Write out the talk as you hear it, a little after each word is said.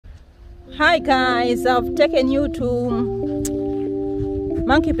Hi guys, I've taken you to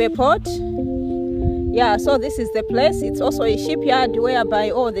Monkeybay port. Yeah, so this is the place. It's also a shipyard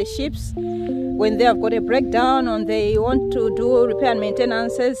whereby all the ships, when they have got a breakdown and they want to do repair and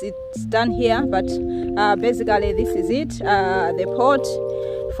maintenances, it's done here. But basically this is it, the port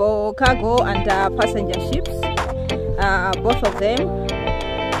for cargo and passenger ships, both of them,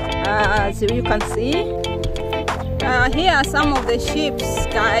 as you can see. Here are some of the ships,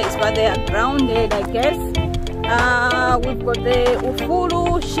 guys, but they are grounded, I guess. We've got the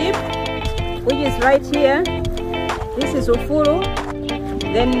Ufulu ship, which is right here. This is Ufulu.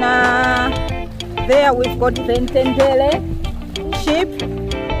 Then there we've got the Ntendele ship.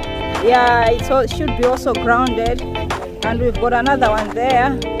 Yeah, it should be also grounded. And we've got another one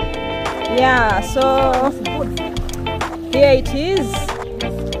there. Yeah, so here it is.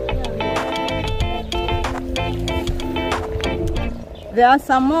 There are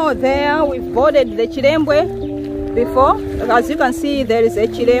some more there. We've boarded the Chirembwe before. As you can see, there is a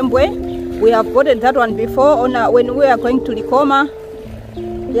Chirembwe. We have boarded that one before when we are going to Likoma.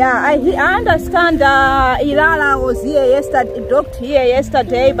 Yeah, I understand Ilala was here yesterday, docked here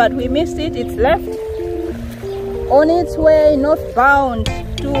yesterday, but we missed it. It's left on its way northbound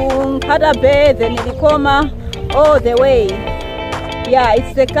to Nkata Bay, then Likoma, all the way. Yeah,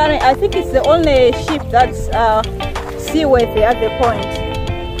 it's the current. I think it's the only ship that's seaworthy at the point.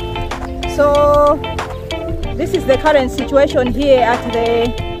 So this is the current situation here at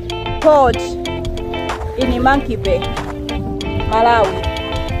the port in Monkeybay, Malawi.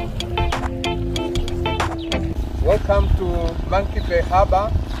 Welcome to Monkeybay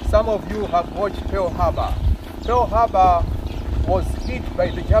Harbour. Some of you have watched Pearl Harbour. Pearl Harbour was hit by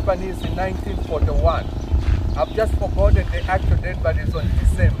the Japanese in 1941. I've just forgotten the actual date, but it's on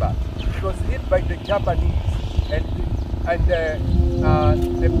December. It was hit by the Japanese, and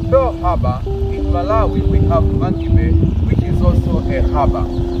the Pearl Harbour in Malawi, we have Monkeybay, which is also a harbour.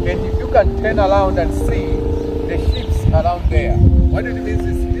 And if you can turn around and see the ships around there, what it means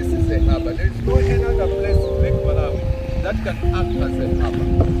is this is a harbour. There is no another place in Lake Malawi that can act as a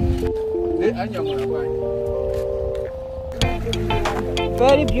harbour.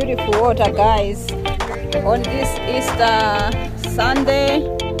 Very beautiful water, guys, on this Easter Sunday.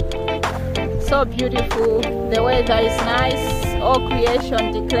 So beautiful, the weather is nice. All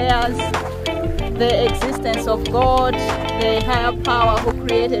creation declares the existence of God, the higher power who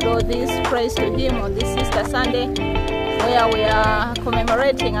created all this. Praise to Him on this Easter Sunday, where we are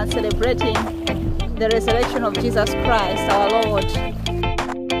commemorating and celebrating the resurrection of Jesus Christ, our Lord.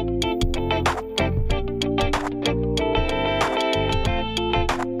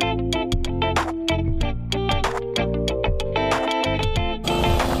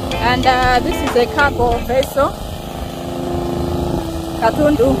 And this is a cargo vessel,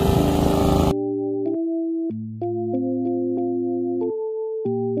 Katundu.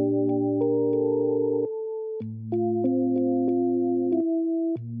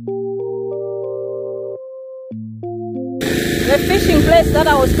 The fishing place that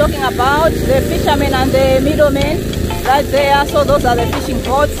I was talking about, the fishermen and the middlemen, right there. So those are the fishing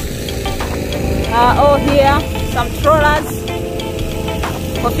boats. All here, some trawlers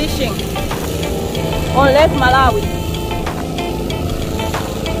for fishing on Lake Malawi.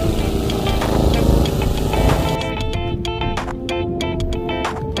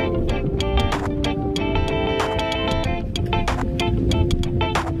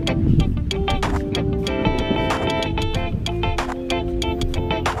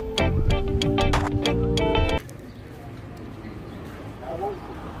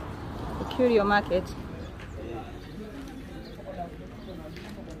 Curio Market.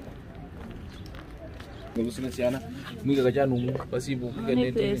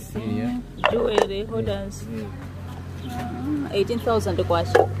 Jewelry holders. 18,000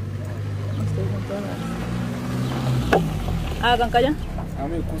 kwash. Kankaya?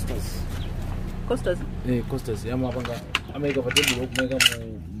 Ame costas. Costas? Costas. Yama panga. America patendo kumeka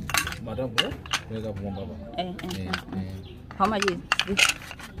madam kumeka baba. How much is this?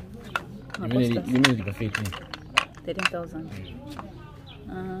 You mean the 13,000.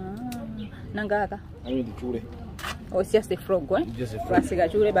 Nangaka? I mean the chule. Oh, it's just a frog, eh? Just a frog. Basiga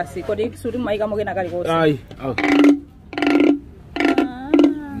chule basi kodi suri maiga moge nakali gosi. Aye.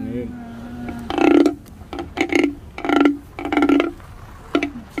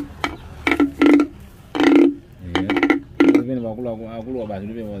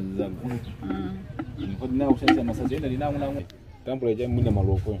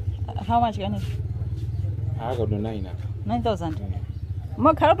 How much can it? I got 9,000.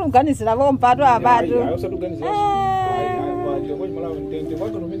 Mokhala tuganisira bompa to abantu. I also do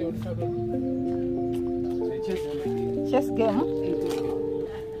Chess game.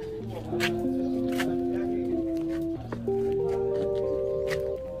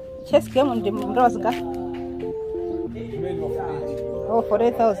 Chess game on the Rosga. Oh, for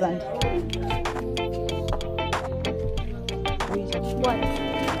 8,000. What?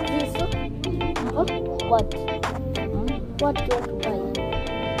 This? What? What do you want to buy?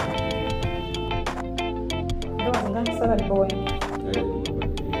 Rosga, salary boy.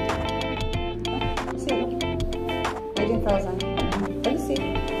 18,000. Let me see.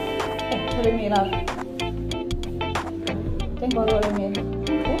 What do you mean? Think about what I mean.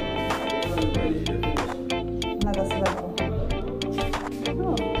 Another salary boy.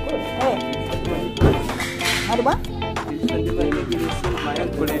 Oh, good. Hey. Mariba?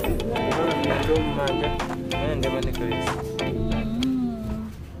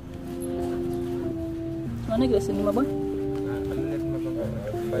 Mana guys ini mabon?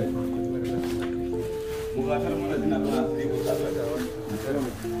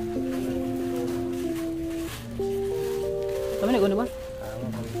 Kamu nak guna apa?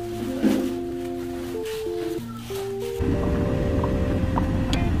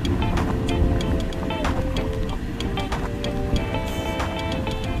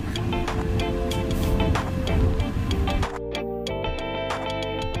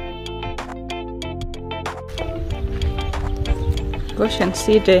 Goshen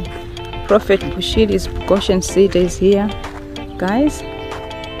City, Prophet Bushiri's Goshen City is here, guys.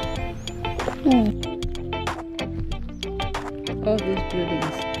 All these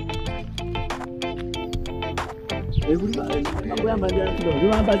buildings.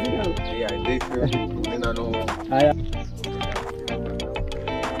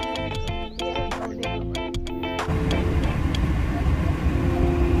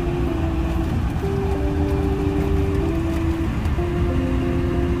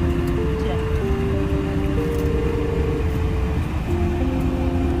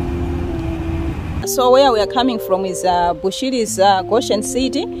 So where we are coming from is Bushiri's Goshen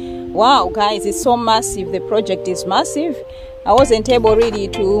City. Wow, guys, it's so massive. The project is massive. I wasn't able really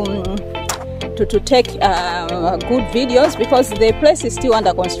to take good videos because the place is still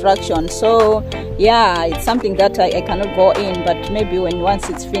under construction. So yeah, it's something that I cannot go in, but maybe once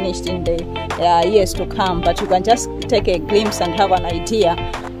it's finished in the years to come. But you can just take a glimpse and have an idea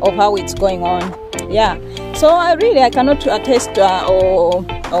of how it's going on. Yeah, so I cannot attest or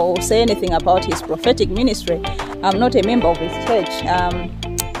say anything about his prophetic ministry. I'm not a member of his church.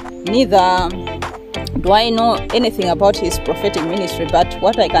 Neither do I know anything about his prophetic ministry, but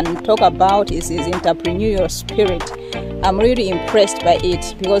what I can talk about is his entrepreneurial spirit. I'm really impressed by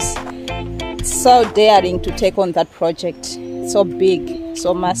it because it's so daring to take on that project. So big,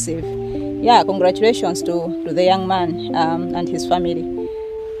 so massive. Yeah, congratulations to the young man and his family.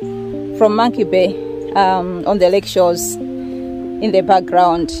 From Monkeybay, on the lake shores, in the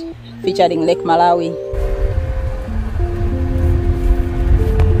background, featuring Lake Malawi.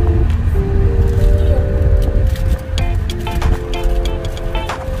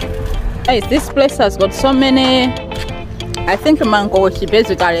 Guys, this place has got so many, I think mango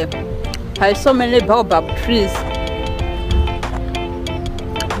basically has so many baobab trees.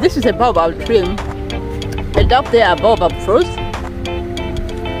 This is a baobab tree, and up there are baobab fruits.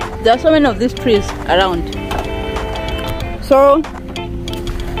 There are so many of these trees around. So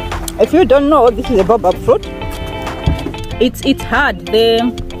if you don't know, this is a baobab fruit. It's hard.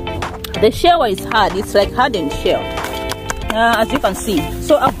 The shell is hard. It's like hardened shell, as you can see.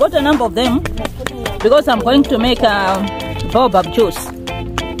 So I've got a number of them because I'm going to make baobab juice.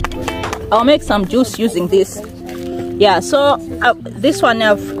 I'll make some juice using this. Yeah. So this one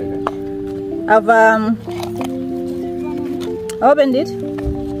I've opened it.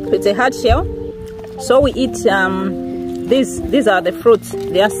 It's a hard shell. So we eat these are the fruits.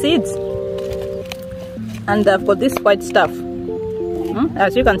 They are seeds, and I've got this white stuff,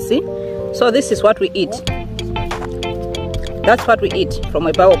 as you can see. So this is what we eat. That's what we eat from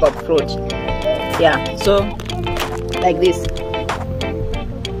a baobab fruit. Yeah, so like this.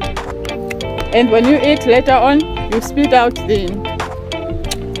 And when you eat later on, you spit out the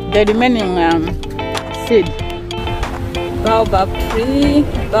remaining seed. Baobab tree,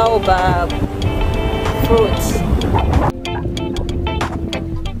 baobab fruits.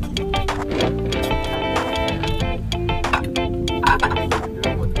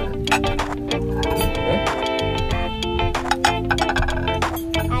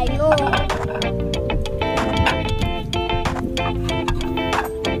 I know.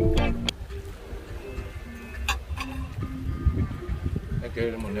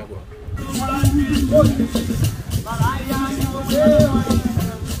 Okay,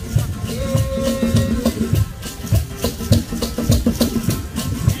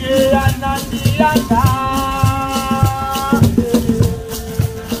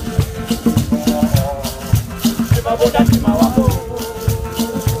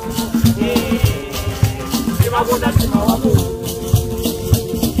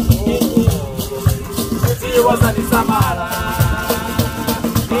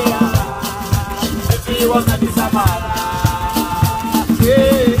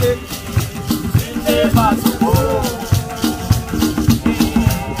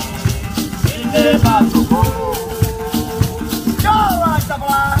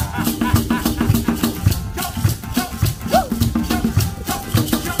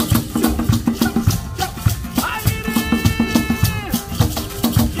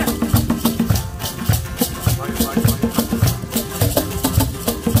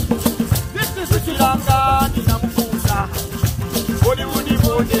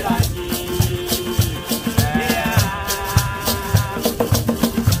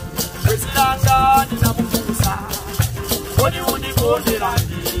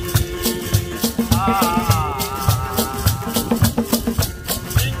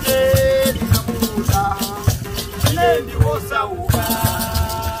 Osa